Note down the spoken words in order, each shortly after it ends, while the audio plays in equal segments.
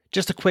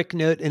Just a quick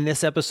note, in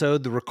this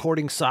episode, the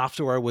recording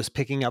software was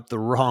picking up the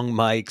wrong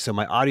mic, so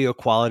my audio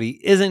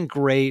quality isn't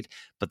great,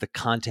 but the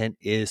content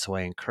is, so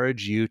I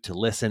encourage you to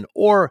listen,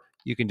 or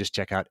you can just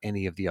check out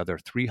any of the other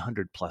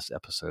 300 plus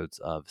episodes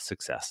of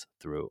Success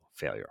Through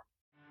Failure.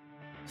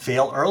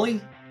 Fail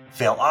early,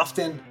 fail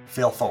often,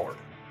 fail forward.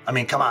 I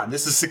mean, come on,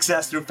 this is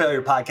Success Through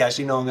Failure podcast.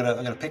 You know I'm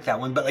gonna pick that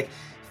one, but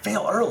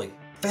fail early,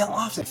 fail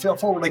often, fail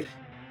forward.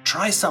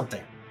 Try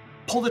something,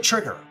 pull the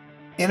trigger.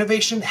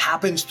 Innovation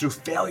happens through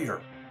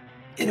failure.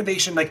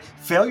 Innovation,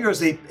 failure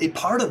is a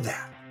part of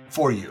that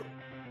for you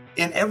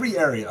in every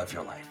area of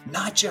your life,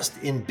 not just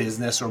in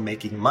business or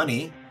making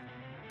money,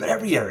 but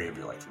every area of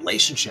your life,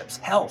 relationships,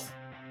 health,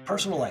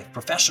 personal life,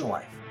 professional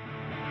life.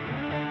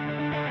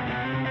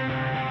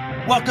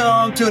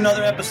 Welcome to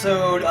another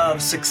episode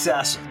of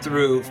Success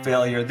Through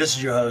Failure. This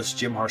is your host,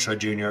 Jim Harshaw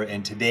Jr.,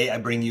 and today I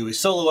bring you a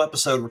solo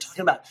episode. We're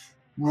talking about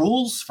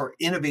rules for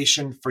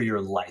innovation for your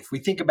life. We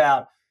think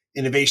about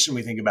innovation,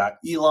 we think about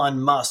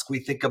Elon Musk, we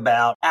think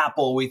about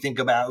Apple, we think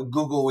about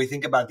Google, we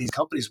think about these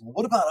companies. Well,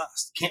 what about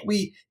us? Can't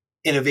we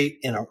innovate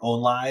in our own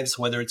lives,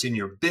 whether it's in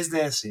your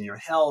business, in your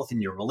health, in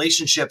your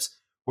relationships?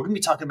 We're going to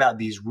be talking about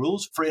these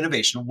rules for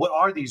innovation. What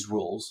are these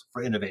rules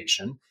for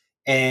innovation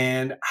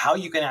and how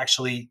you can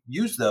actually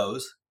use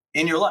those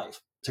in your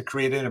life to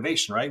create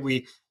innovation, right?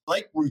 We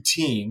like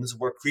routines.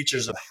 We're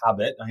creatures of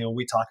habit.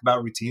 We talk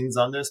about routines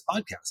on this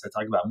podcast. I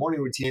talk about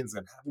morning routines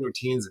and having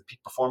routines and peak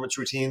performance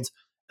routines.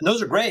 And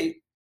those are great,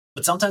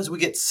 but sometimes we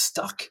get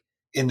stuck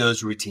in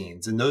those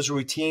routines, and those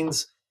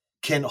routines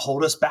can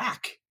hold us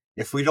back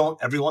if we don't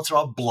every once in a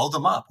while blow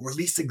them up, or at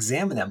least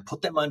examine them,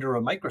 put them under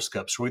a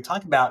microscope. So we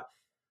talk about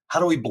how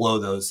do we blow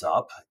those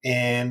up,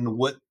 and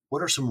what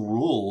are some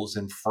rules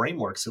and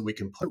frameworks that we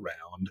can put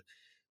around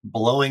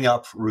blowing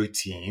up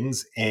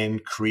routines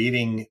and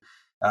creating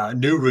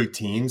new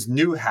routines,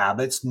 new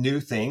habits, new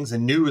things,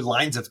 and new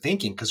lines of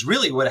thinking. Because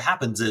really what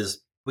happens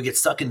is we get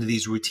stuck into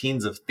these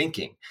routines of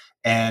thinking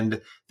and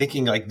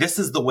thinking this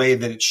is the way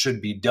that it should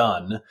be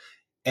done.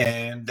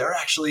 And there are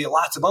actually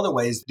lots of other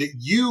ways that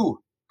you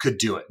could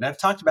do it. And I've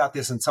talked about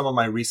this in some of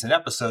my recent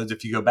episodes.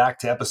 If you go back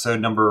to episode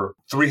number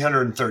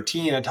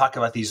 313, I talk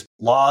about these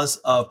laws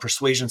of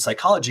persuasion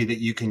psychology that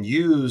you can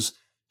use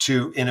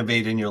to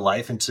innovate in your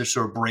life and to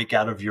sort of break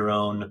out of your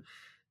own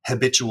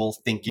habitual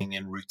thinking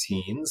and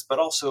routines. But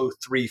also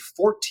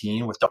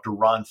 314 with Dr.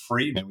 Ron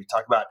Friedman, we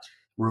talk about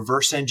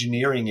reverse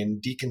engineering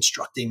and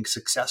deconstructing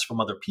success from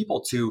other people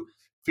to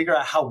figure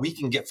out how we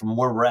can get from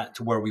where we're at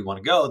to where we want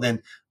to go.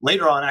 Then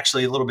later on,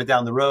 actually a little bit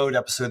down the road,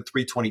 episode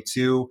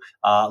 322,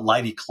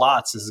 Leidy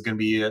Klotz, this is going to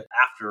be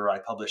after I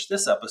publish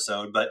this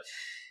episode, but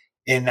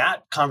in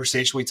that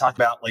conversation, we talk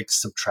about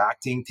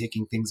subtracting,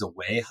 taking things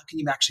away. How can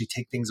you actually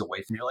take things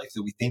away from your life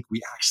that we think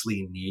we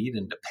actually need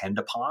and depend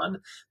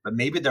upon, but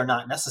maybe they're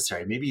not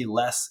necessary. Maybe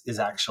less is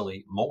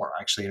actually more.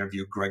 I actually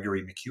interviewed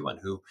Gregory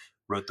McEwen, who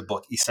wrote the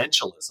book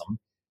Essentialism,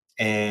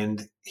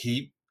 and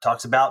he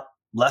talks about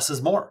less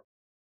is more.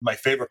 My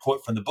favorite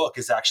quote from the book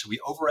is actually, we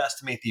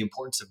overestimate the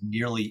importance of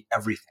nearly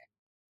everything.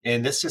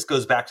 And this just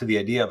goes back to the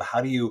idea of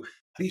how do you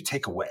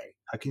take away?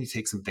 How can you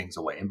take some things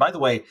away? And by the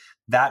way,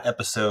 that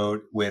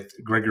episode with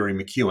Gregory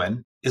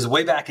McEwen is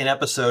way back in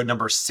episode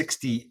number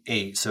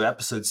 68. So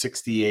episode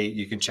 68,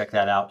 you can check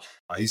that out.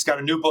 He's got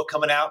a new book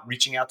coming out,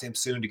 reaching out to him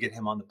soon to get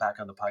him back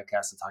on the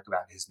podcast to talk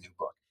about his new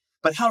book.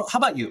 But how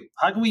about you?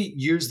 How can we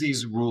use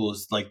these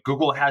rules?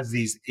 Google has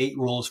these 8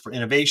 rules for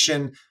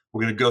innovation.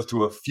 We're going to go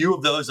through a few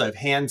of those. I've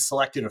hand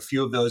selected a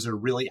few of those that are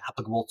really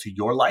applicable to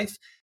your life.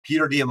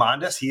 Peter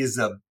Diamandis, he is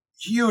a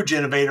huge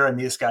innovator. I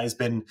mean, this guy's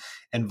been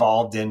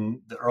involved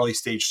in the early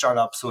stage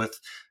startups with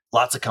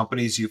lots of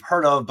companies you've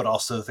heard of, but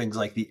also things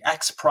like the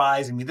X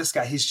Prize. I mean, this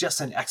guy, he's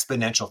just an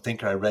exponential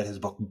thinker. I read his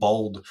book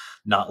Bold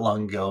not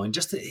long ago, and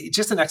just an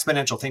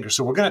exponential thinker.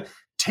 So we're going to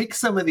take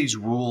some of these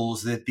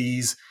rules that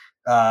these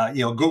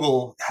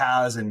Google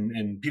has,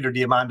 and Peter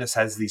Diamandis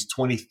has these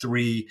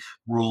 23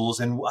 rules,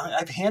 and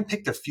I've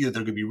handpicked a few that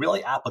are going to be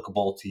really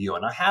applicable to you.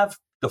 And I have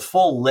the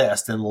full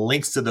list and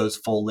links to those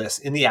full lists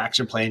in the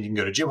action plan. You can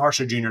go to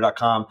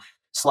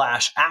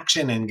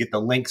jimharshawjr.com/action and get the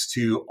links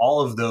to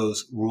all of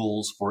those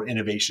rules for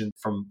innovation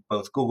from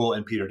both Google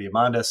and Peter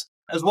Diamandis,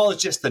 as well as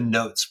just the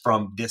notes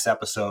from this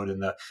episode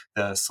and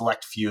the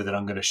select few that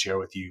I'm going to share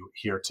with you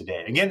here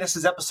today. Again, this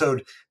is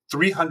episode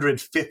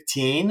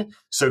 315.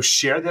 So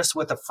share this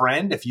with a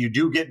friend. If you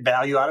do get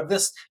value out of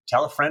this,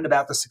 tell a friend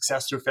about the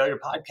Success Through Failure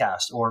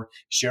podcast, or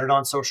share it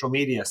on social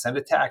media. Send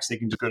a text. They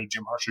can just go to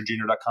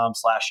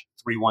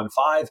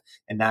jimharshawjr.com/315.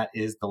 And that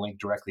is the link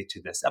directly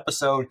to this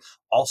episode.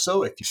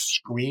 Also, if you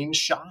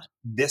screenshot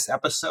this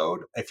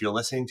episode, if you're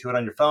listening to it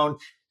on your phone,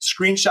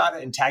 screenshot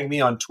it and tag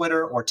me on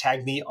Twitter or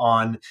tag me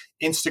on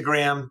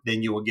Instagram,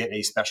 then you will get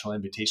a special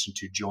invitation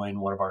to join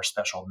one of our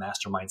special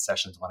mastermind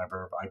sessions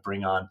whenever I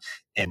bring on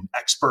an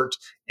expert.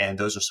 And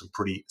those are some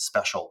pretty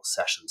special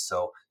sessions.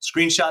 So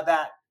screenshot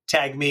that,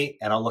 tag me,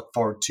 and I'll look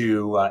forward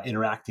to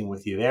interacting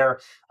with you there.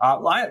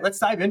 Let's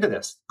dive into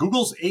this.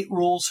 Google's 8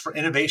 rules for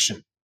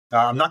innovation.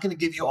 I'm not going to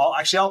give you all.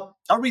 Actually,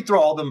 I'll read through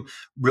all of them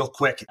real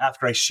quick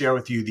after I share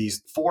with you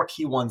these 4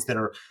 key ones that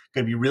are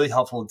going to be really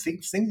helpful and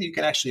things that you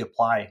can actually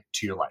apply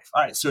to your life.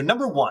 All right. So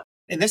number 1,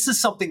 and this is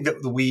something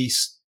that we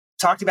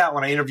talked about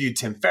when I interviewed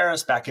Tim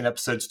Ferriss back in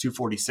episodes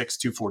 246,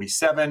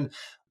 247.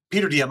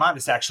 Peter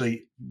Diamandis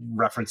actually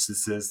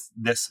references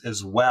this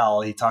as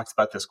well. He talks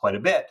about this quite a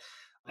bit.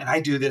 And I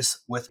do this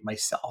with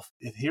myself.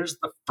 Here's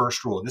the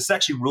first rule. This is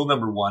actually rule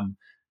number 1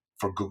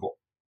 for Google.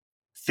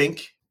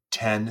 Think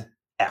 10x.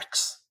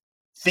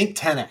 Think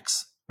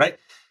 10x, right?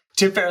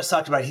 Tim Ferriss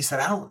talked about, he said,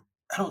 I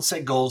don't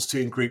set goals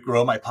to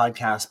grow my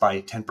podcast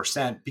by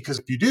 10% because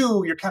if you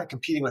do, you're kind of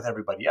competing with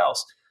everybody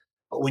else.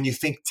 But when you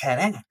think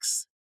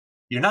 10x,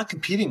 you're not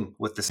competing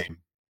with the same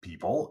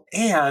people,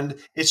 and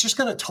it's just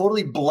going to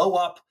totally blow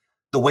up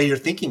the way you're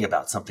thinking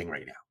about something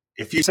right now.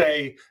 If you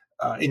say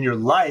in your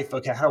life,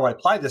 okay, how do I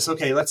apply this?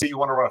 Okay, let's say you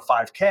want to run a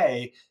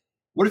 5K.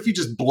 What if you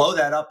just blow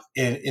that up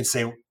and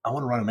say, I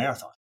want to run a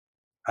marathon,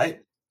 right?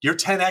 You're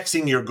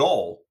 10xing your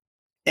goal.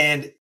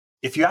 And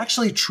if you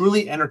actually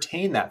truly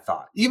entertain that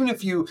thought, even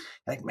if you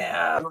like, man,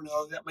 I don't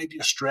know, that might be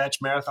a stretch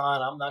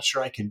marathon. I'm not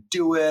sure I can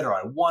do it, or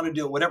I want to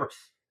do it, whatever.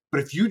 But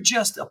if you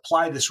just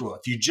apply this rule,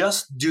 if you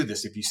just do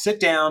this, if you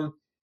sit down,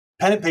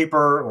 pen and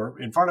paper or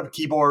in front of a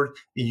keyboard,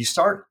 and you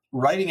start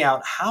writing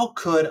out, how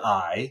could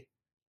I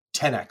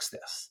 10x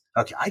this?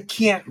 Okay, I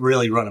can't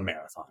really run a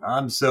marathon.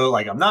 I'm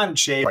not in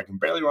shape. I can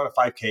barely run a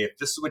 5K. If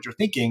this is what you're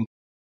thinking,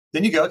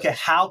 then you go, okay,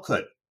 how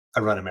could I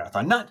run a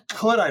marathon? Not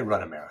could I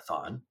run a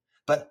marathon,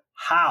 but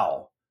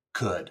how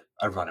could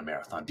I run a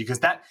marathon? Because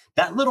that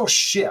little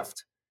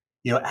shift,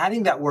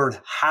 adding that word,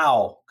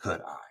 how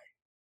could I,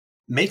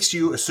 makes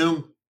you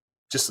assume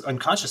just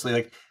unconsciously,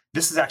 like,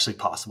 this is actually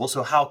possible.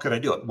 So how could I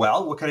do it?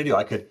 Well, what could I do?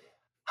 I could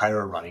hire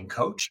a running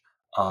coach.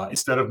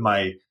 Instead of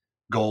my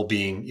goal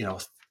being,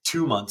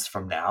 2 months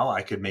from now,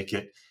 I could make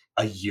it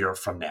a year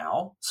from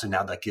now. So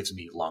now that gives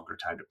me longer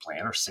time to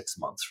plan, or 6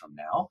 months from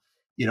now.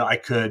 I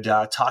could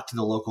talk to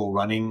the local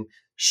running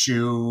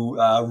shoe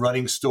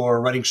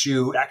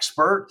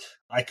expert.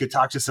 I could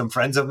talk to some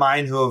friends of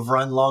mine who have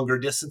run longer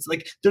distance.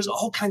 Like, there's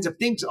all kinds of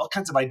things, all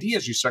kinds of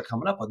ideas you start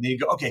coming up with. And then you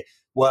go, okay,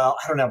 well,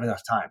 I don't have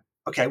enough time.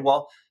 Okay,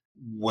 well,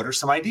 what are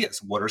some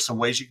ideas? What are some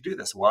ways you could do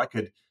this? Well, I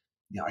could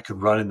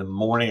run in the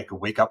morning. I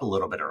could wake up a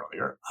little bit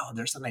earlier. Oh,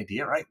 there's an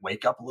idea, right?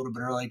 Wake up a little bit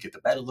early, get to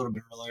bed a little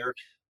bit earlier.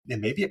 And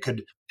maybe it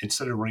could,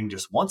 instead of running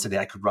just once a day,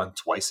 I could run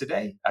twice a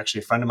day.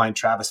 Actually, a friend of mine,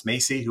 Travis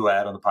Macy, who I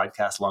had on the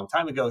podcast a long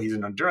time ago, he's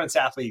an endurance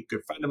athlete,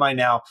 good friend of mine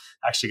now.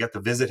 Actually got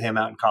to visit him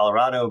out in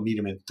Colorado, meet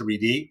him in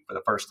 3D for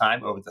the first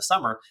time over the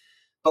summer.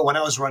 But when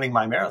I was running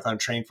my marathon,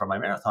 training for my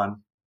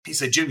marathon, he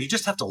said, Jim, you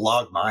just have to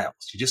log miles.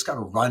 You just got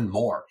to run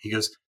more. He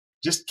goes,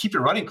 just keep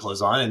your running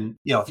clothes on. And,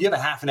 if you have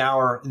a half an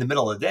hour in the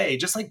middle of the day,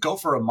 just like go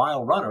for a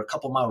mile run or a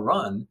couple mile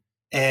run.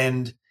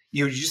 And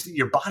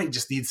your body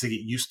just needs to get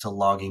used to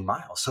logging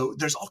miles. So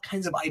there's all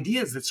kinds of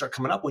ideas that start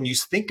coming up when you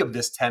think of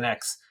this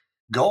 10x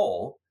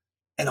goal.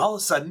 And all of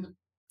a sudden,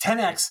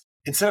 10x,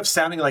 instead of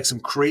sounding like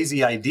some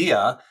crazy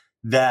idea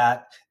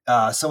that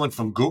someone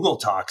from Google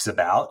talks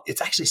about,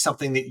 it's actually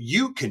something that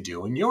you can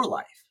do in your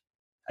life.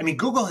 I mean,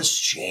 Google has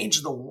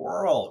changed the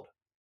world.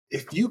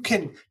 If you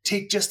can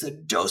take just a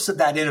dose of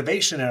that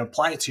innovation and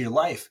apply it to your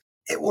life,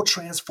 it will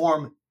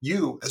transform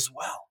you as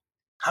well.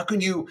 How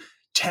can you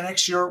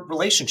 10x your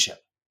relationship,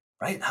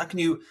 right? How can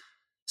you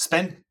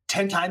spend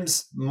 10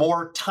 times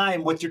more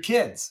time with your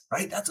kids,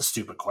 right? That's a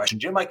stupid question.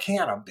 Jim, I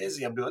can't. I'm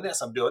busy. I'm doing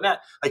this. I'm doing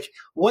that. Like,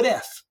 what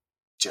if?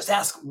 Just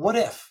ask, what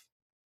if?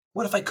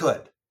 What if I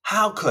could?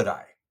 How could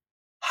I?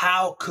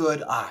 How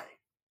could I?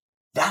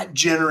 That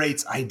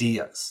generates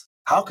ideas.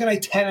 How can I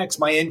 10x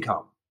my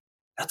income?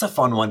 That's a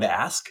fun one to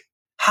ask.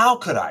 How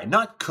could I?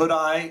 Not could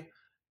I?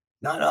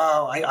 Not,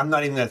 I'm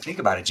not even going to think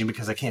about it, Jim,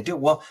 because I can't do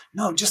it. Well,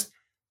 no, just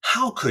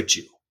how could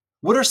you?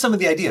 What are some of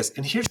the ideas?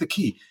 And here's the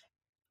key.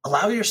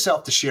 Allow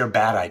yourself to share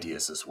bad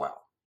ideas as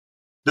well.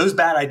 Those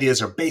bad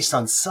ideas are based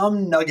on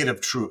some nugget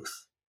of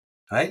truth,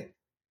 right?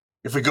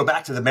 If we go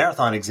back to the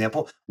marathon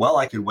example, well,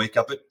 I could wake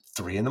up at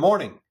 3 a.m.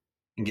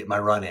 and get my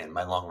run in,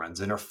 my long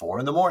runs in, or 4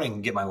 a.m.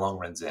 and get my long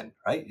runs in,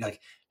 right?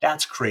 Like,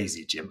 that's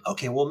crazy, Jim.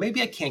 Okay, well,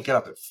 maybe I can't get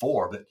up at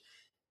 4, but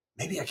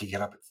maybe I could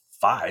get up at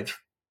 5.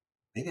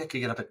 Maybe I could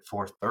get up at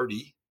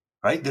 4:30,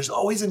 right? There's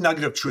always a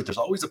nugget of truth. There's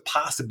always a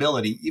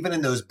possibility, even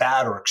in those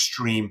bad or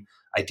extreme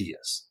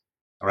ideas,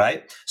 all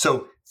right?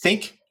 So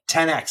think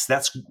 10x.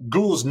 That's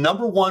Google's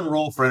number 1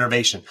 rule for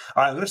innovation.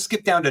 All right, I'm going to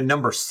skip down to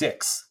number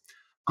 6,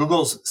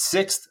 Google's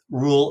 6th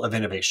rule of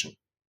innovation.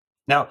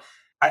 Now,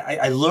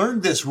 I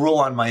learned this rule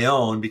on my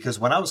own because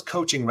when I was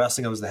coaching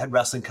wrestling, I was the head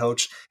wrestling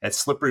coach at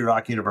Slippery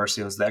Rock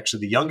University. I was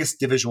actually the youngest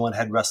Division I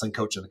head wrestling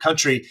coach in the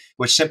country,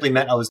 which simply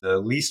meant I was the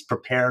least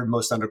prepared,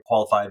 most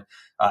underqualified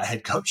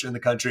head coach in the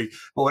country.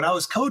 But when I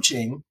was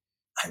coaching,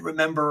 I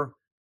remember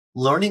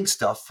learning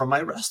stuff from my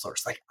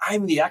wrestlers. Like,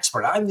 I'm the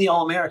expert. I'm the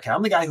All-American.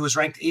 I'm the guy who was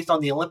ranked 8th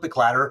on the Olympic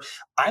ladder.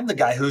 I'm the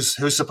guy who's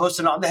supposed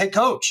to know I'm the head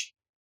coach.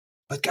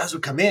 But guys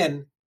would come in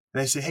and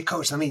they say, hey,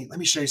 coach, let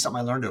me show you something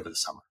I learned over the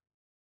summer.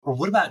 Or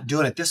what about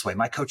doing it this way?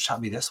 My coach taught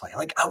me this way.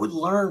 Like, I would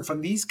learn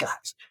from these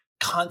guys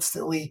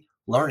constantly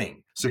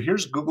learning. So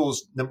here's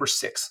Google's number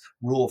 6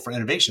 rule for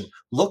innovation.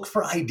 Look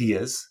for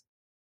ideas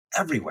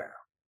everywhere.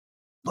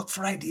 Look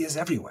for ideas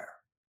everywhere,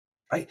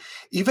 right?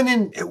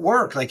 Even at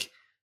work, like,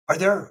 are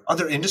there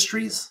other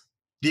industries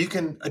that you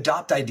can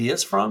adopt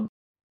ideas from?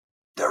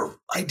 There are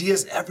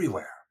ideas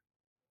everywhere.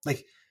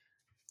 Like,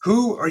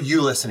 who are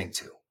you listening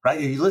to, right?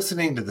 Are you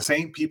listening to the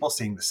same people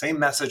saying the same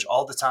message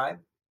all the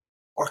time?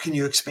 Or can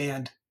you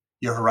expand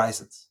your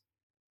horizons?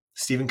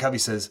 Stephen Covey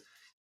says,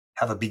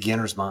 have a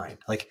beginner's mind,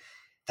 like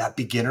that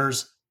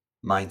beginner's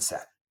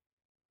mindset.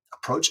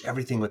 Approach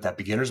everything with that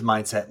beginner's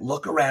mindset.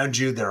 Look around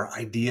you. There are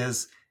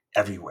ideas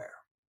everywhere.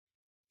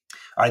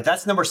 All right,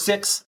 that's number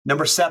 6.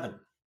 Number 7,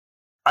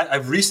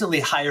 I've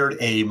recently hired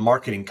a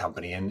marketing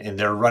company and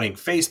they're running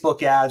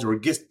Facebook ads. We're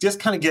just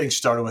kind of getting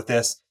started with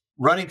this,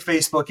 running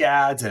Facebook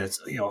ads. And it's,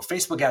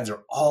 Facebook ads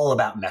are all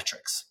about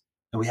metrics.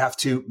 And we have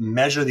to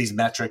measure these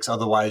metrics.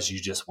 Otherwise, you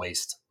just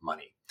waste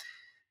money.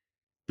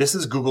 This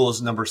is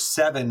Google's number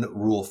 7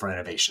 rule for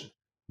innovation.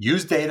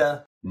 Use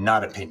data,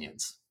 not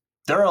opinions.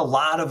 There are a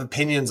lot of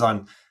opinions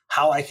on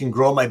how I can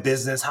grow my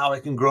business, how I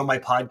can grow my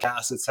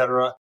podcast,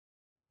 etc.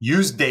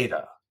 Use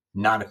data,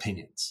 not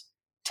opinions.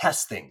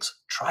 Test things,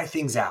 try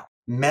things out,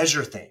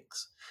 measure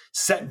things,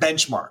 set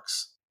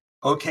benchmarks,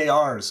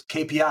 OKRs,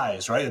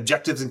 KPIs, right?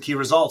 Objectives and key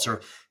results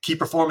or key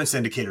performance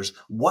indicators.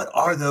 What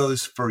are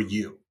those for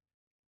you?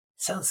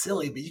 It sounds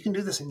silly, but you can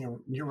do this in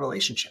your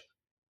relationship.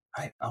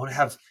 Right? I want to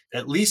have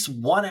at least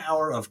 1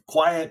 hour of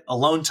quiet,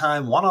 alone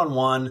time,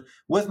 one-on-one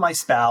with my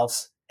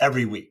spouse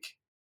every week.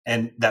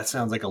 And that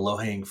sounds like a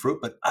low-hanging fruit,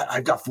 but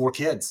I've got 4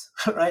 kids,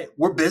 right?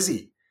 We're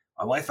busy.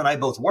 My wife and I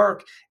both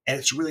work, and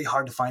it's really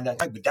hard to find that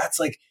time. But that's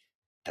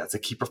a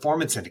key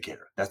performance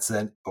indicator. That's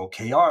an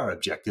OKR,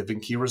 objective and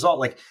key result.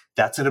 Like,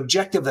 that's an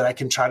objective that I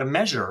can try to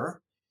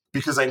measure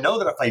because I know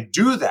that if I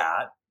do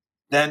that,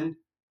 then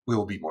we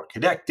will be more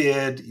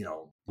connected.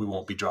 We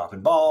won't be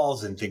dropping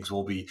balls and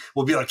we'll be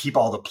able to keep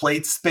all the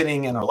plates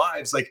spinning in our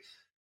lives. Like,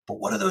 but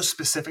what are those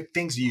specific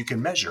things that you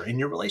can measure in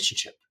your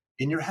relationship,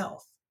 in your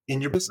health,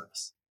 in your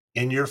business,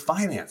 in your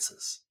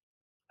finances,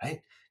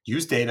 right?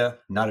 Use data,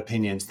 not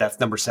opinions. That's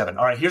number 7.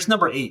 All right, here's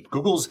number 8,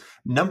 Google's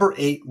number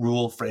 8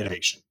 rule for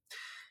innovation.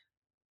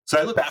 So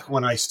I look back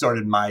when I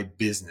started my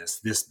business,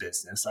 this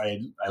business, I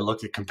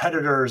looked at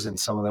competitors and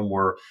some of them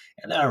were,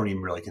 and I don't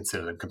even really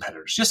consider them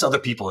competitors, just other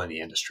people in the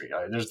industry.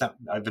 I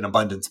have an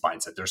abundance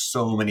mindset. There's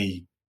so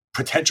many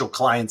potential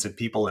clients and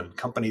people and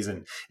companies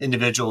and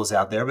individuals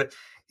out there. But,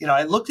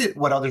 I looked at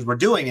what others were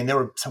doing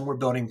and some were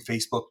building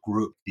Facebook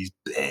group, these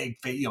big,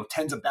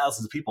 tens of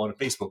thousands of people in a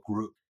Facebook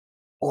group.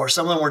 Or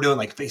some of them were doing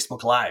like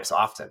Facebook Lives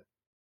often.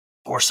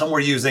 Or some were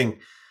using,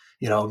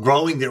 they're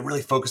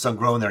really focused on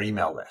growing their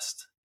email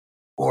list.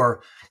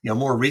 Or,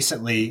 more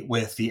recently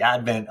with the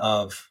advent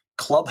of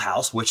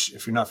Clubhouse, which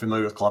if you're not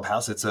familiar with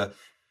Clubhouse, it's a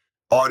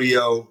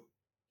audio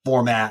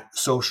format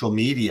social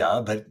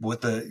media. But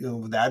with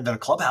the advent of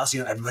Clubhouse,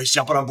 everybody's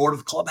jumping on board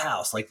with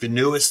Clubhouse, like the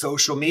newest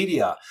social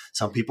media.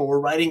 Some people were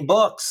writing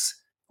books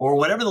or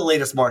whatever the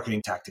latest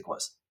marketing tactic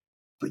was.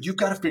 But you've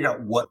got to figure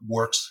out what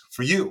works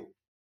for you.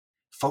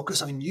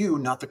 Focus on you,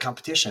 not the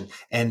competition.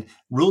 And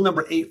rule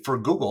number 8 for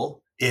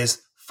Google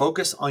is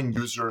focus on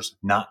users,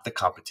 not the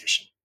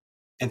competition.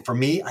 And for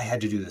me, I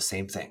had to do the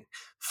same thing.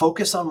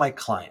 Focus on my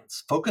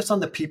clients. Focus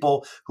on the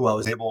people who I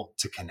was able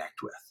to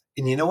connect with.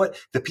 And you know what?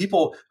 The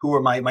people who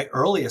were my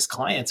earliest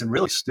clients and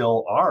really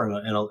still are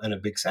in a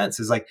big sense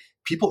is like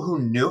people who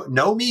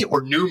know me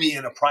or knew me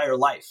in a prior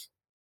life.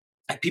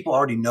 Like people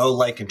already know,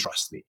 like, and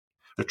trust me.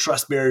 The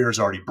trust barrier is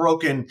already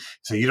broken.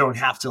 So you don't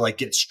have to like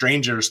get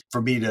strangers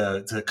for me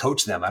to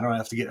coach them. I don't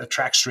have to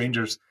attract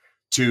strangers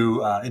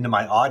to into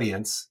my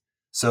audience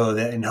so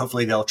that, and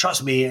hopefully they'll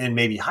trust me and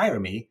maybe hire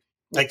me.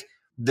 Like,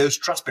 those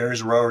trust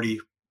barriers were already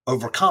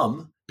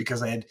overcome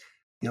because I had,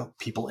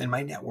 people in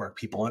my network,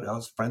 people I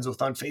was friends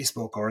with on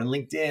Facebook or in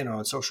LinkedIn or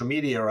on social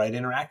media, or I'd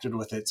interacted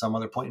with at some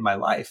other point in my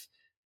life.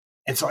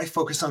 And so I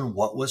focused on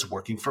what was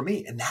working for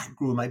me. And that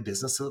grew my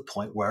business to the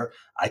point where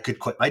I could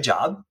quit my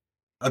job,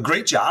 a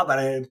great job.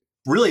 And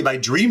really my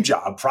dream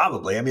job,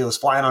 probably. I mean, it was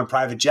flying on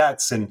private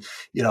jets and,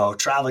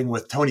 traveling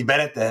with Tony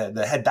Bennett,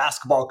 the head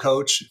basketball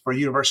coach for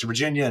University of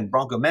Virginia, and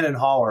Bronco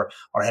Mendenhall,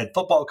 our head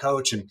football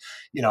coach. And,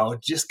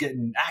 just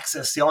getting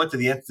access. I went to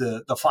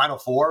the Final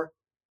Four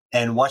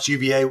and watch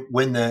UVA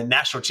win the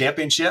national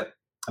championship.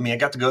 I mean, I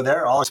got to go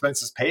there, all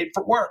expenses paid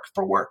for work.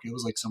 It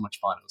was like so much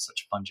fun. It was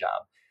such a fun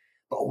job.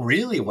 But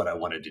really what I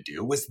wanted to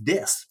do was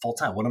this full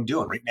time, what I'm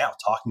doing right now,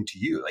 talking to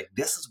you. Like,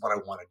 this is what I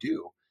want to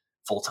do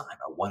full time.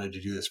 I wanted to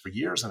do this for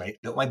years and I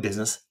built my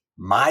business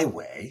my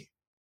way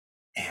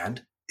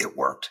and it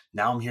worked.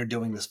 Now I'm here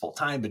doing this full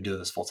time, been doing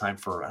this full time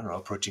for,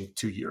 approaching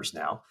 2 years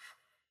now.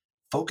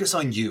 Focus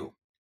on you,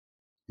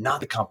 not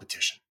the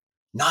competition,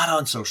 not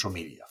on social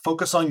media.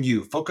 Focus on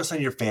you, focus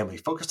on your family,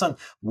 focus on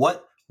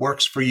what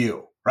works for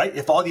you, right?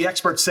 If all the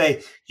experts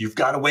say you've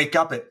got to wake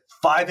up at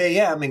 5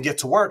 a.m. and get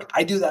to work,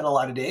 I do that a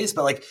lot of days,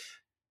 but like,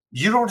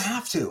 you don't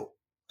have to.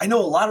 I know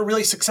a lot of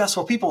really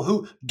successful people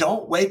who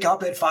don't wake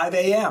up at 5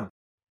 a.m.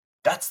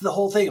 That's the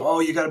whole thing. Oh,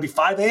 you got to be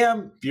 5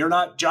 a.m. If you're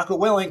not Jocko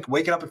Willink,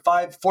 waking up at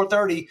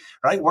 4:30,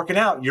 right? Working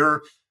out,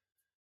 you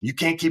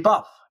can't keep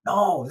up.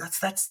 No,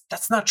 that's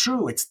not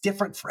true. It's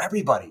different for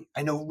everybody.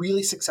 I know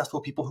really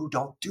successful people who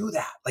don't do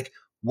that. Like,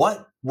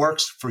 what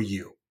works for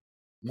you?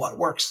 What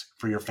works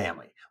for your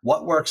family?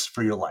 What works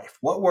for your life?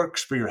 What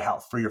works for your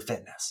health, for your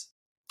fitness?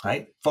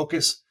 Right?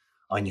 Focus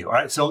on you. All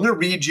right. So I'm going to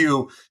read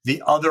you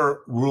the other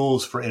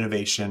rules for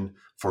innovation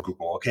for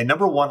Google. Okay.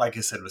 Number one, like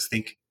I said, was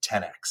think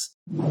 10x.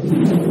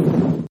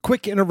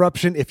 Quick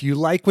interruption. If you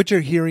like what you're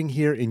hearing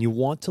here and you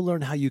want to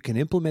learn how you can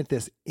implement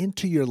this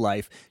into your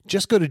life,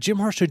 just go to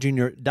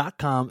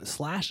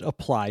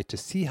jimharshawjr.com/apply to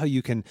see how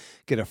you can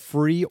get a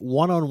free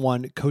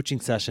one-on-one coaching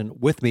session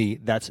with me.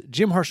 That's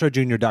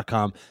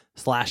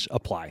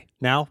jimharshawjr.com/apply.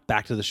 Now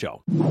back to the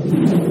show.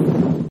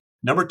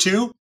 Number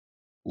two,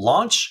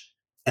 launch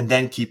and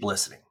then keep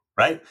listening,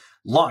 right?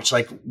 Launch,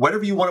 like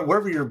whatever you want,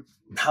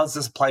 how does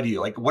this apply to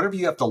you? Like whatever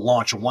you have to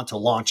launch or want to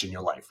launch in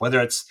your life, whether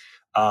it's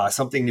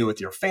something new with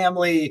your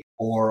family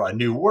or a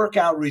new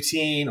workout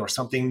routine or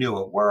something new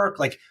at work,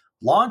 like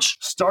launch,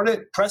 start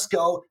it, press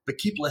go, but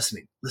keep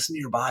listening. Listen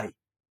to your body.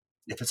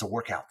 If it's a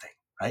workout thing,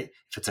 right?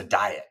 If it's a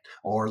diet,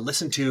 or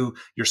listen to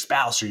your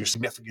spouse or your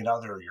significant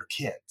other or your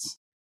kids.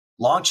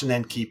 Launch and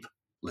then keep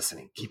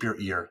listening. Keep your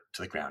ear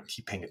to the ground.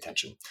 Keep paying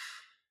attention.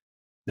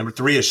 Number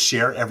three is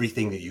share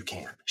everything that you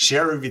can.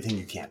 Share everything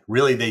you can.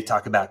 Really, they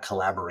talk about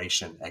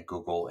collaboration at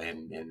Google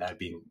and that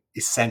being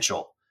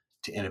essential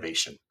to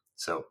innovation.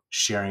 So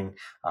sharing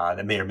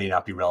that may or may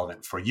not be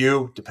relevant for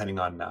you, depending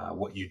on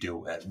what you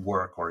do at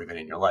work or even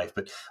in your life.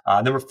 But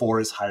number four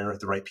is hire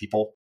the right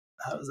people.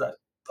 How does that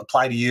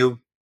apply to you?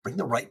 Bring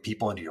the right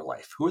people into your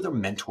life. Who are the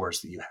mentors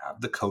that you have?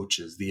 The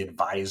coaches, the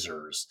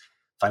advisors,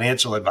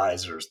 financial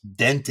advisors,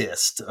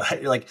 dentists,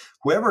 right? Like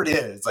whoever it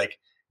is, like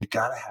you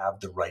got to have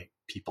the right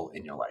people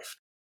in your life.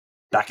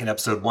 Back in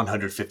episode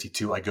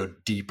 152, I go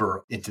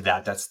deeper into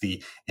that. That's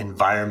the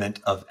environment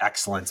of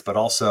excellence, but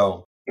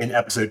also in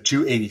episode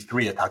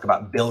 283, I talk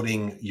about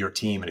building your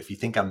team. And if you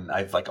think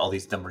I've like all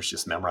these numbers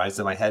just memorized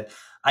in my head,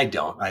 I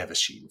don't. I have a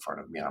sheet in front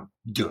of me and I'm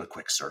doing a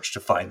quick search to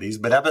find these.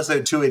 But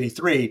episode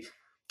 283,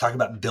 talk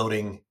about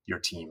building your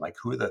team. Like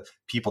who are the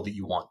people that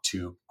you want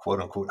to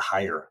quote unquote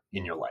hire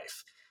in your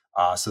life?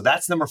 So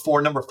that's number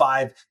four. Number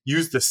five,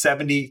 use the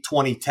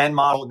 70-20-10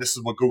 model. This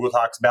is what Google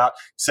talks about.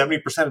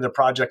 70% of their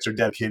projects are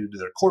dedicated to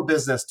their core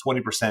business.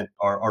 20%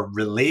 are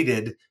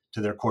related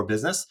to their core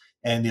business.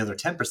 And the other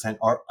 10%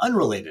 are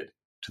unrelated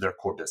to their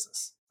core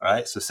business. All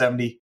right. So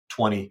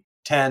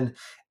 70-20-10.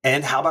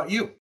 And how about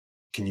you?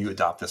 Can you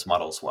adopt this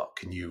model as well?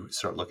 Can you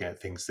start looking at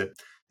things that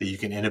you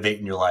can innovate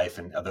in your life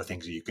and other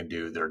things that you can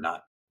do that are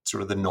not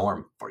sort of the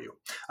norm for you?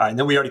 All right. And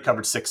then we already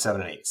covered 6, 7,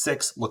 and 8.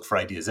 6, look for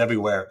ideas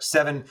everywhere.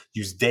 7,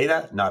 use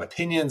data, not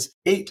opinions.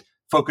 8,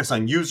 focus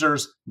on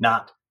users,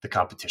 not the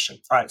competition.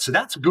 All right. So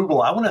that's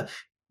Google. I want to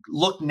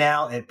look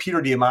now at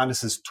Peter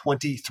Diamandis'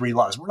 23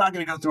 laws. We're not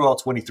going to go through all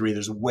 23.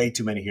 There's way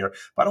too many here,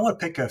 but I want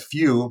to pick a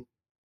few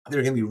that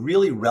are going to be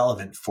really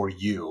relevant for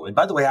you. And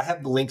by the way, I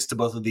have the links to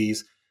both of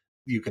these.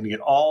 You can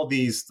get all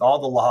the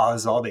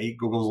laws, all the 8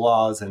 Google's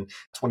laws and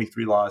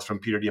 23 laws from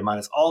Peter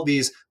Diamandis. All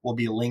these will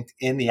be linked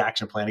in the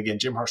action plan. Again,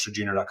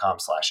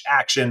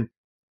 jimharshawjr.com/action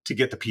to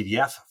get the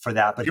PDF for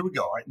that. But here we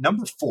go. All right.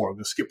 Number 4, I'm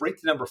going to skip right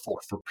to number 4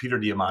 for Peter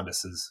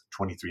Diamandis'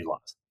 23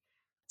 laws.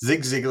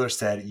 Zig Ziglar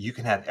said, you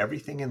can have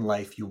everything in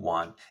life you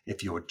want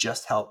if you would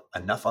just help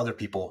enough other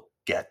people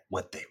get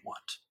what they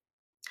want.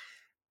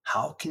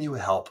 How can you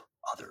help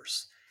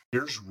others?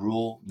 Here's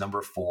rule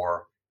number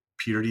 4,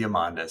 Peter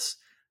Diamandis.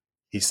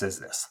 He says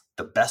this: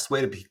 the best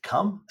way to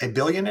become a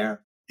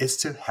billionaire is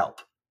to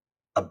help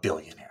a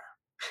billionaire.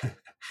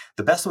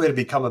 The best way to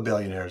become a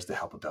billionaire is to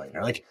help a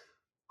billionaire. Like,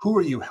 who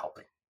are you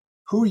helping?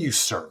 Who are you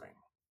serving?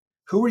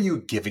 Who are you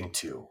giving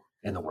to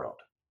in the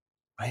world,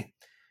 right?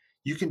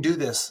 You can do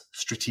this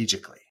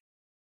strategically.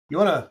 You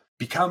want to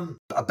become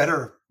a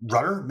better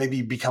runner,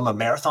 maybe become a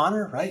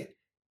marathoner, right?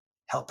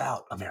 Help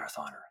out a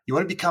marathoner. You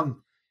want to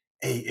become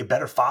a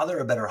better father,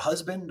 a better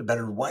husband, a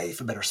better wife,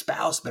 a better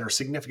spouse, better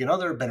significant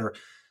other, better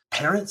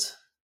parents.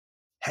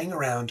 Hang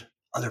around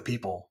other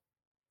people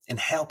and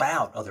help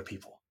out other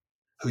people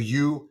who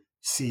you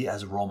see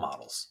as role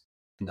models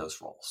in those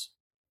roles.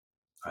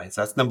 All right,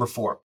 so that's number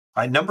 4. All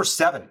right, number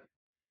 7. I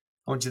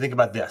want you to think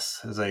about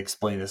this as I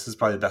explain this. This is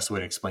probably the best way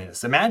to explain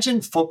this.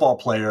 Imagine football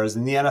players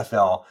in the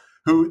NFL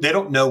who they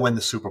don't know when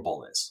the Super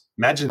Bowl is.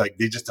 Imagine like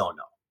they just don't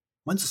know.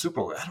 When's the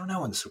Super Bowl? I don't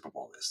know when the Super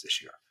Bowl is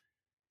this year.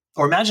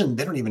 Or imagine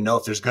they don't even know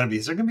if is there going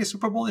to be a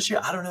Super Bowl this year?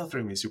 I don't know if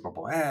there's going to be a Super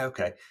Bowl.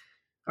 Okay. I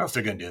don't know if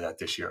they're going to do that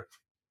this year.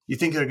 You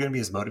think they're going to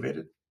be as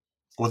motivated?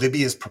 Will they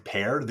be as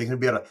prepared? Are they going to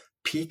be able to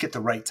peak at the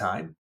right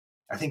time?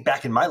 I think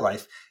back in my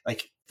life,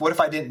 like, what if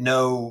I didn't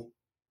know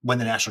when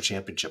the national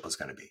championship was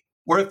going to be?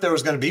 Or if there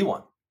was going to be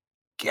one?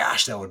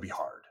 Gosh, that would be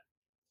hard,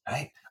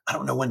 right? I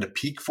don't know when to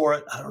peak for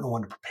it. I don't know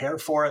when to prepare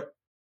for it.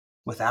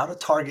 Without a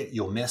target,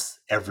 you'll miss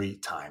every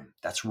time.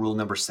 That's rule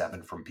number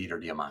 7 from Peter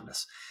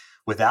Diamandis.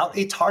 Without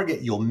a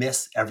target, you'll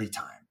miss every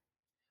time.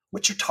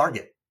 What's your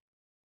target?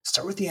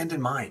 Start with the end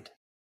in mind.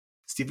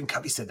 Stephen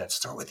Covey said that.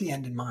 Start with the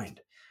end in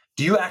mind.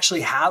 Do you actually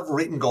have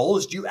written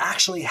goals? Do you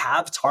actually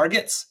have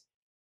targets?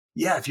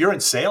 Yeah, if you're in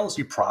sales,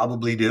 you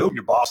probably do.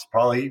 Your boss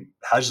probably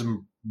has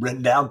them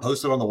written down,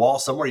 posted on the wall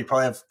somewhere. You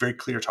probably have very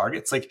clear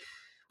targets. But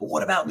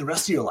what about in the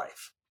rest of your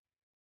life?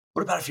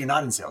 What about if you're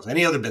not in sales?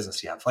 Any other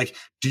business you have?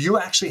 Do you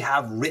actually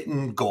have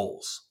written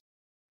goals?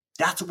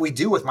 That's what we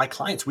do with my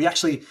clients. We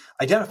actually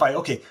identify,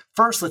 okay,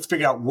 first let's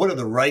figure out what are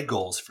the right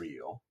goals for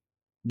you.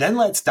 Then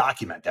let's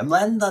document them.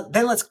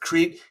 Then let's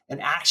create an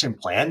action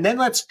plan. Then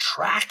let's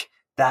track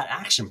that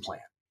action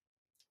plan.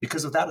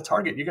 Because without a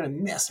target, you're going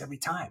to miss every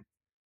time.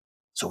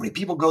 So many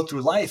people go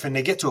through life and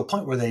they get to a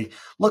point where they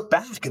look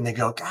back and they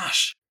go,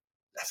 gosh,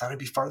 I thought I'd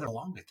be farther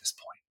along at this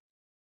point.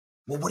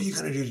 Well, what are you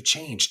going to do to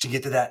change to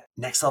get to that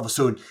next level?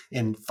 So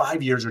in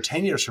 5 years or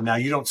 10 years from now,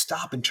 you don't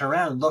stop and turn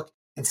around and look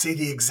and say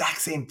the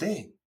exact same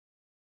thing.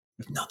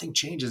 If nothing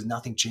changes,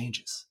 nothing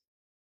changes.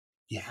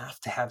 You have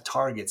to have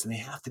targets, and they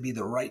have to be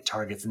the right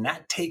targets. And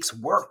that takes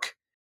work.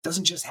 It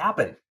doesn't just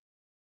happen.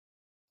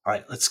 All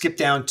right, let's skip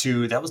down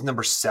to, that was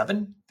number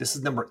 7. This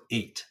is number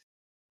 8,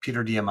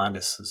 Peter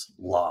Diamandis'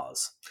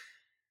 laws.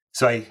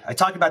 So I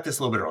talked about this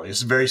a little bit earlier. This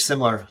is very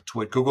similar to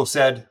what Google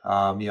said.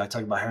 I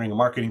talked about hiring a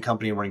marketing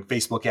company and running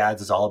Facebook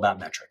ads. It's all about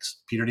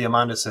metrics. Peter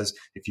Diamandis says,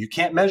 if you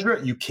can't measure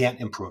it, you can't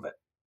improve it.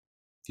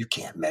 If you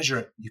can't measure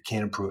it, you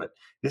can't improve it.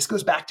 This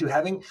goes back to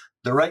having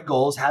the right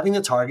goals, having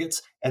the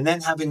targets, and then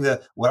having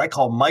the, what I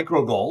call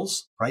micro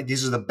goals, right?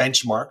 These are the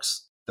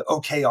benchmarks, the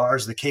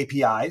OKRs, the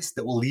KPIs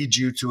that will lead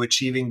you to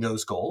achieving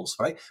those goals,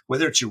 right?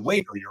 Whether it's your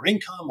weight or your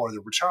income or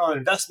the return on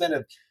investment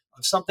of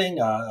something,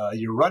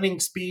 your running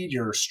speed,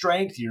 your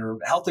strength, your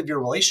health of your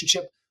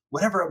relationship,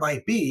 whatever it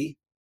might be,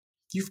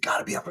 you've got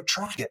to be able to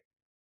track it.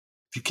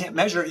 If you can't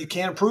measure it, you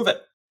can't improve it.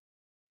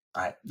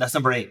 All right, that's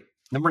number 8.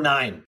 Number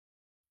 9.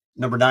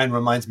 Number 9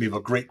 reminds me of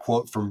a great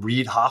quote from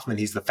Reid Hoffman.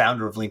 He's the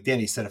founder of LinkedIn.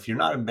 He said, if you're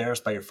not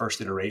embarrassed by your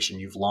first iteration,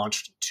 you've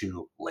launched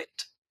too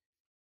late.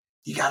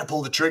 You got to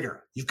pull the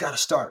trigger. You've got to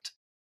start.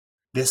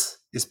 This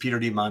is Peter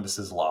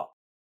Diamandis' law.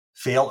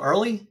 Fail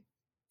early,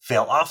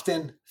 fail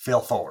often, fail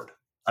forward.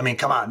 I mean,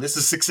 come on, this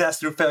is Success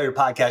Through Failure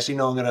podcast. You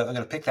know I'm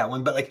gonna pick that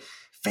one, but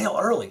fail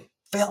early,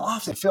 fail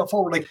often, fail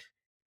forward.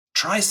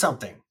 Try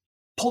something,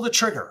 pull the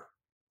trigger.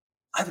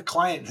 I have a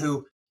client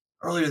who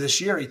earlier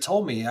this year, he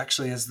told me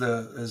actually as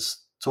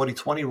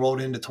 2020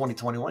 rolled into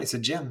 2021, he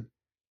said, Jim,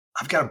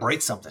 I've got to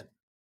break something.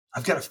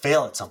 I've got to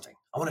fail at something.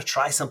 I want to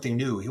try something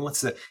new. He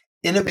wants to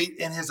innovate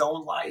in his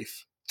own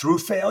life through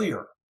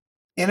failure.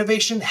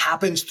 Innovation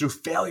happens through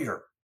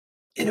failure.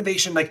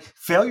 Innovation,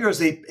 failure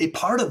is a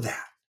part of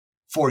that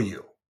for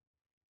you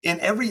in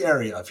every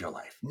area of your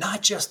life,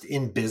 not just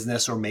in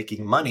business or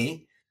making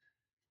money,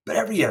 but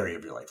every area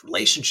of your life,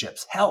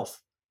 relationships,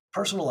 health,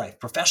 personal life,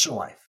 professional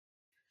life.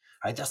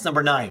 All right, that's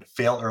number 9.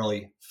 Fail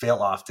early, fail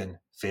often,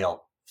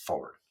 fail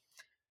forward.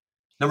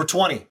 Number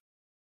 20,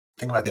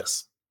 think about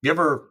this. You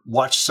ever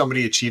watch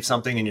somebody achieve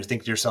something and you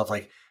think to yourself,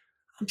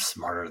 I'm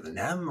smarter than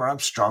them, or I'm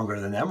stronger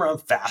than them, or I'm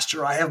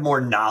faster, I have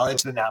more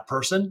knowledge than that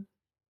person?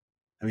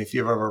 I mean, if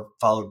you've ever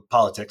followed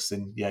politics,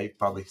 then yeah, you've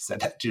probably said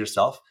that to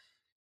yourself.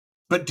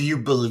 But do you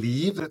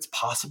believe that it's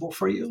possible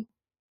for you?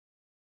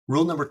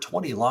 Rule number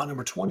 20, law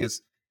number 20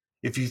 is,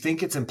 if you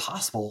think it's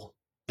impossible,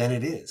 then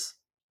it is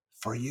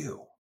for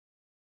you.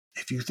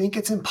 If you think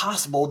it's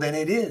impossible, then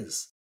it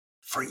is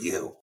for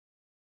you.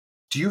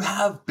 Do you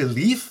have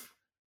belief?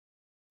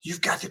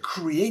 You've got to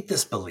create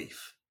this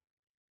belief.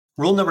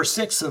 Rule number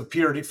 6 for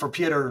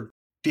Peter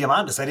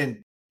Diamandis, I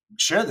didn't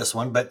share this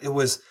one, but it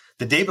was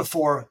the day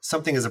before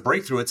something is a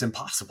breakthrough, it's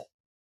impossible.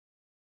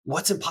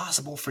 What's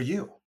impossible for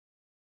you?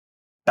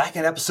 Back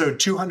in episode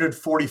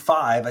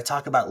 245, I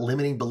talk about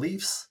limiting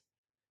beliefs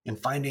and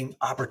finding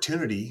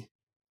opportunity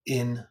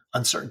in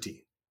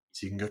uncertainty.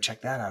 So you can go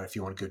check that out if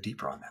you want to go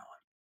deeper on that one.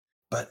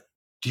 But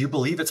do you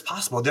believe it's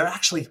possible? There are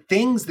actually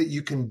things that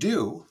you can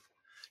do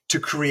to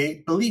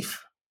create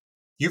belief.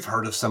 You've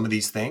heard of some of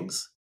these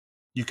things.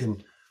 You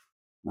can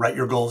write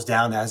your goals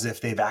down as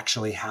if they've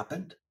actually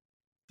happened.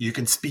 You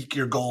can speak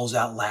your goals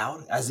out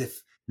loud as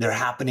if they're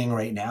happening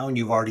right now and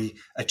you've already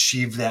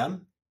achieved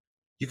them.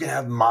 You can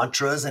have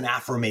mantras and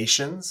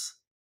affirmations.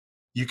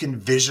 You can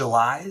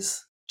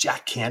visualize.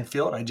 Jack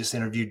Canfield, I just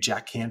interviewed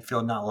Jack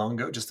Canfield not long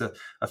ago, just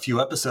a few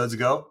episodes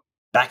ago,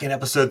 back in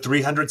episode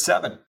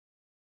 307.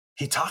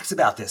 He talks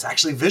about this,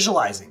 actually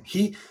visualizing.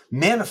 He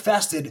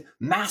manifested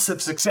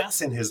massive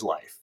success in his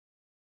life.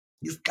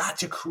 You've got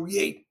to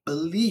create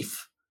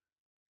belief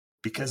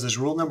because as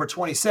rule number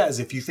 20 says,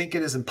 if you think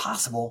it is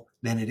impossible,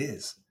 then it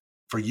is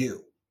for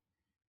you.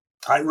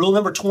 All right, rule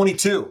number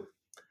 22.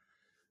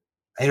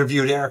 I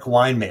interviewed Eric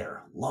Weinmayer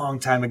a long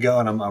time ago,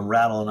 and I'm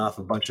rattling off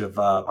a bunch of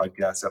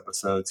podcast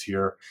episodes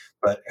here,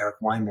 but Eric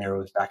Weinmayer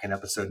was back in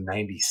episode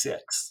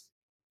 96.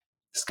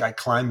 This guy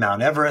climbed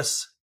Mount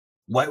Everest,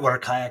 whitewater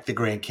kayak the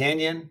Grand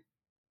Canyon.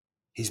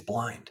 He's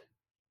blind,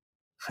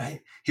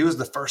 right? He was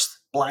the first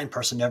blind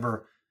person to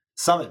ever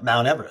summit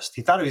Mount Everest.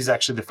 He thought he was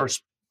actually the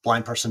first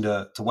blind person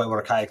to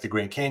whitewater kayak the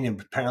Grand Canyon,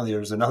 but apparently there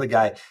was another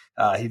guy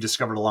he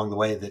discovered along the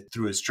way that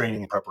through his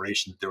training and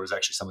preparation, that there was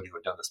actually somebody who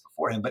had done this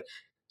before him. But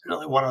There's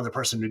only one other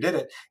person who did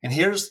it. And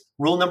here's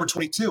rule number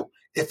 22.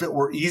 If it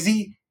were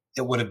easy,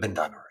 it would have been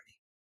done already.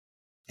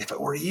 If it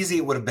were easy,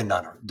 it would have been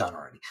done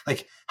already.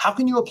 Like, how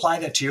can you apply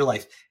that to your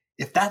life?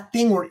 If that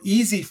thing were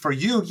easy for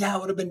you, yeah, it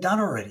would have been done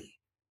already.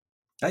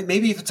 Right?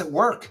 Maybe if it's at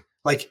work,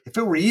 like if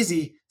it were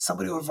easy,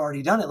 somebody would have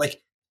already done it.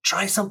 Like,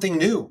 try something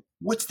new.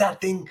 What's that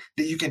thing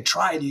that you can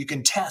try, that you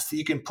can test, that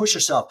you can push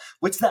yourself?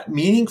 What's that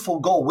meaningful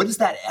goal? What is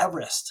that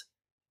Everest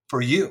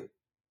for you?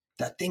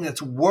 That thing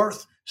that's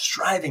worth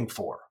striving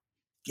for.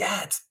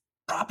 Yeah, it's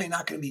probably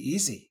not going to be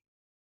easy.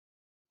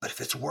 But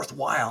if it's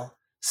worthwhile,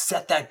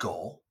 set that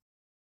goal.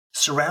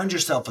 Surround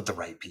yourself with the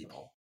right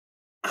people.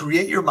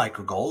 Create your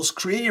micro goals,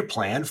 create your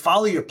plan,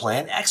 follow your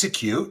plan,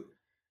 execute,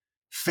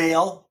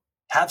 fail,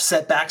 have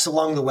setbacks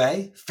along the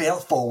way, fail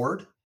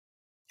forward,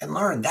 and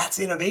learn. That's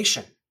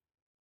innovation.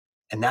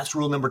 And that's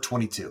rule number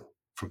 22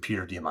 from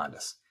Peter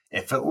Diamandis.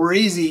 If it were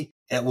easy,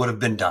 it would have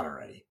been done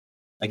already.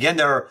 Again,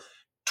 there are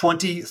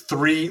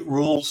 23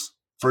 rules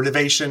for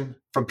innovation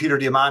from Peter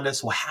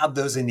Diamandis. We'll have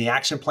those in the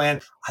action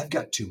plan. I've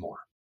got two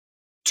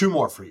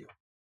more for you.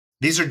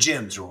 These are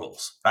Jim's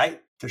rules,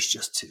 right? There's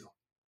just two.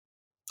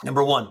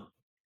 Number one,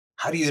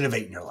 how do you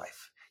innovate in your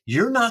life?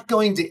 You're not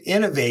going to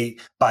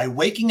innovate by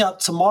waking up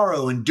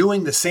tomorrow and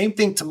doing the same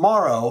thing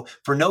tomorrow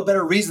for no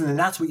better reason than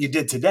that's what you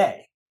did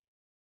today.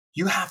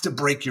 You have to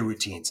break your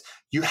routines.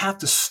 You have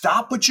to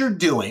stop what you're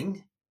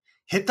doing,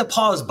 hit the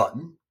pause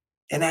button,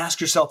 and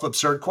ask yourself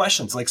absurd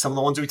questions like some of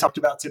the ones we talked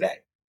about today.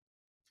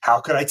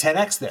 How could I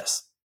 10x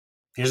this?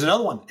 Here's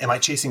another one. Am I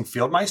chasing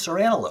field mice or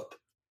antelope?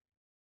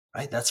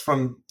 Right? That's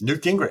from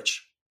Newt Gingrich.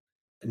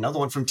 Another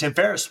one from Tim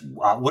Ferriss.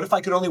 What if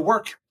I could only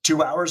work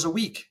 2 hours a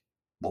week?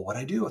 What would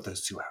I do with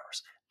those 2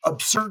 hours?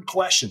 Absurd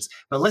questions.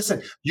 But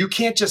listen, you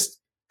can't just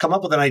come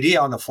up with an idea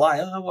on the fly.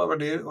 What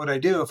would I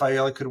do if I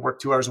only could work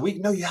 2 hours a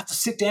week? No, you have to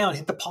sit down,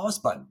 hit the pause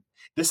button.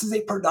 This is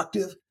a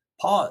productive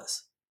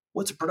pause.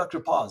 What's a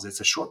productive pause? It's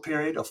a short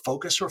period of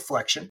focused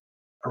reflection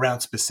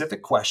around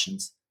specific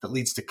questions that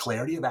leads to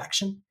clarity of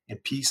action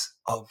and peace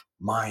of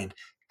mind.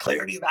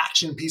 Clarity of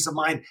action, peace of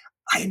mind.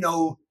 I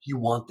know you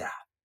want that.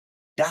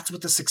 That's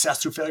what the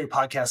Success Through Failure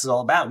podcast is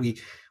all about.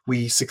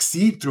 We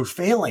succeed through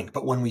failing,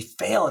 but when we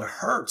fail, it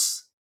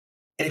hurts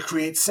and it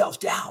creates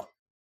self-doubt.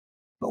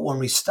 But when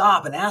we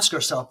stop and ask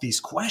ourselves these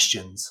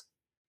questions,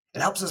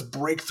 it helps us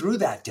break through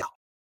that doubt.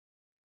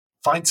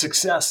 Find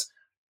success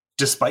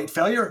despite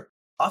failure,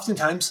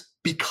 oftentimes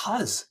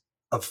because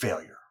of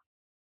failure.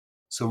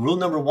 So rule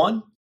number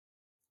one,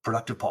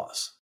 productive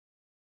pause.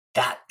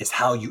 That is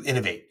how you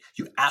innovate.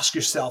 You ask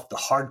yourself the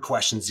hard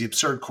questions, the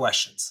absurd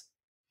questions.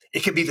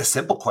 It can be the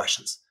simple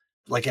questions,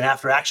 like an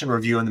after-action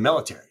review in the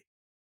military.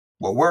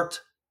 What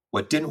worked?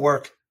 What didn't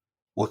work?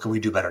 What can we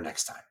do better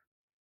next time?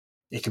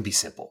 It can be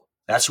simple.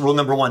 That's rule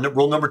number one.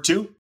 Rule number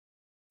two,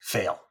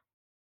 fail.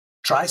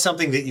 Try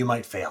something that you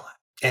might fail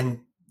at.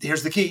 And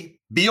here's the key.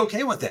 Be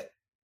okay with it.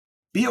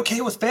 Be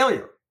okay with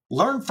failure.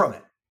 Learn from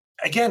it.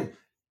 Again,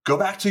 go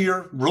back to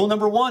your rule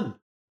number one.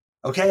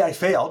 Okay, I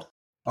failed.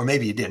 Or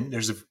maybe you didn't.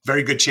 There's a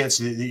very good chance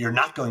that you're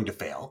not going to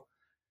fail,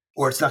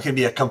 or it's not going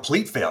to be a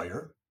complete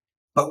failure.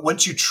 But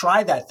once you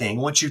try that thing,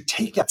 once you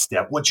take that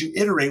step, once you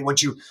iterate,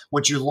 once you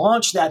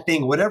launch that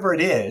thing, whatever it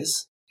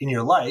is in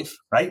your life,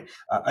 right?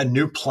 A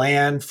new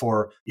plan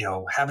for,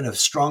 having a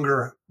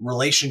stronger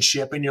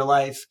relationship in your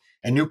life,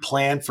 a new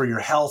plan for your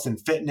health and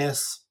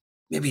fitness,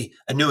 maybe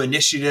a new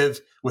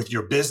initiative with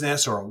your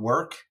business or at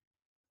work.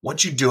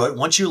 Once you do it,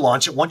 once you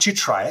launch it, once you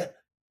try it,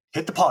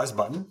 hit the pause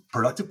button,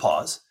 productive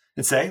pause,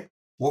 and say,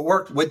 what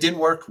worked? What didn't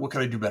work? What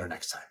can I do better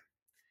next time?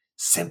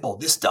 Simple.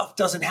 This stuff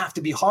doesn't have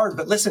to be hard,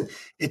 but listen,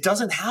 it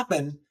doesn't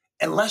happen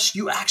unless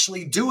you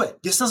actually do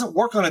it. This doesn't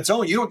work on its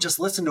own. You don't just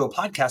listen to a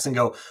podcast and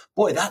go,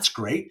 boy, that's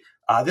great.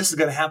 This is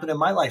going to happen in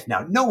my life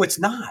now. No, it's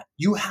not.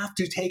 You have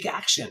to take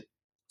action.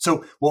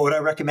 So what would I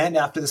recommend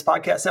after this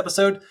podcast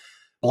episode?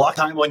 Block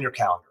time on your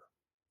calendar.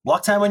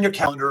 Block time on your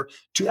calendar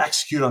to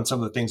execute on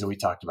some of the things that we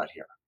talked about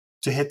here,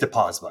 to hit the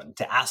pause button,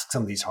 to ask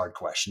some of these hard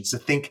questions, to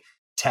think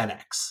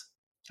 10x.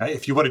 Right?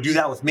 If you want to do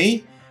that with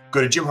me, go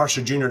to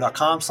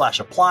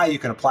jimharshawjr.com/apply. You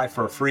can apply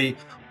for a free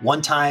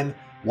one-time,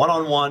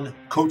 one-on-one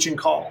coaching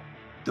call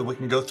that we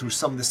can go through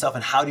some of this stuff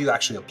and how do you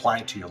actually apply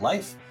it to your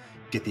life.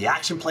 Get the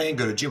action plan.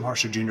 Go to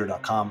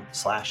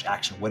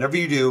jimharshawjr.com/action. Whatever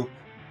you do,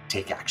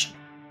 take action.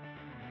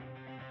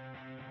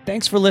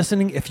 Thanks for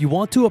listening. If you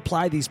want to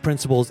apply these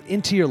principles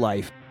into your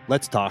life,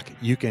 let's talk.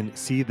 You can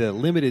see the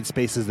limited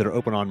spaces that are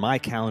open on my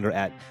calendar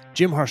at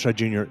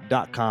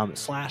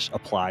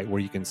jimharshawjr.com/apply,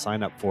 where you can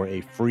sign up for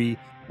a free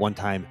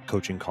one-time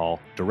coaching call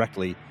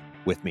directly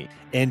with me.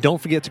 And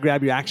don't forget to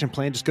grab your action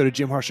plan. Just go to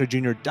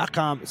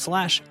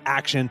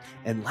jimharshawjr.com/action.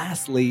 And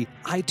lastly,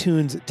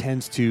 iTunes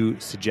tends to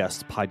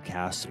suggest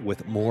podcasts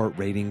with more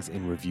ratings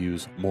and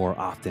reviews more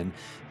often.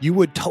 You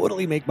would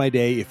totally make my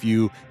day if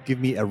you give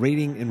me a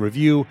rating and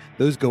review.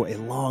 Those go a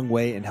long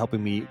way in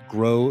helping me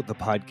grow the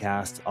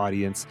podcast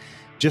audience.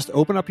 Just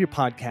open up your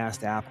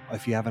podcast app.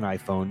 If you have an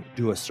iPhone,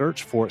 do a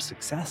search for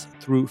Success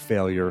Through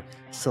Failure,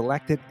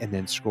 select it, and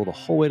then scroll the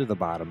whole way to the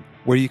bottom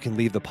where you can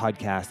leave the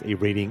podcast a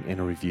rating and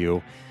a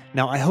review.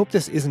 Now, I hope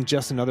this isn't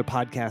just another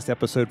podcast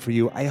episode for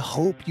you. I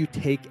hope you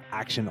take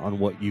action on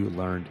what you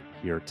learned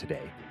here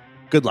today.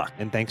 Good luck,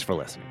 and thanks for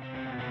listening.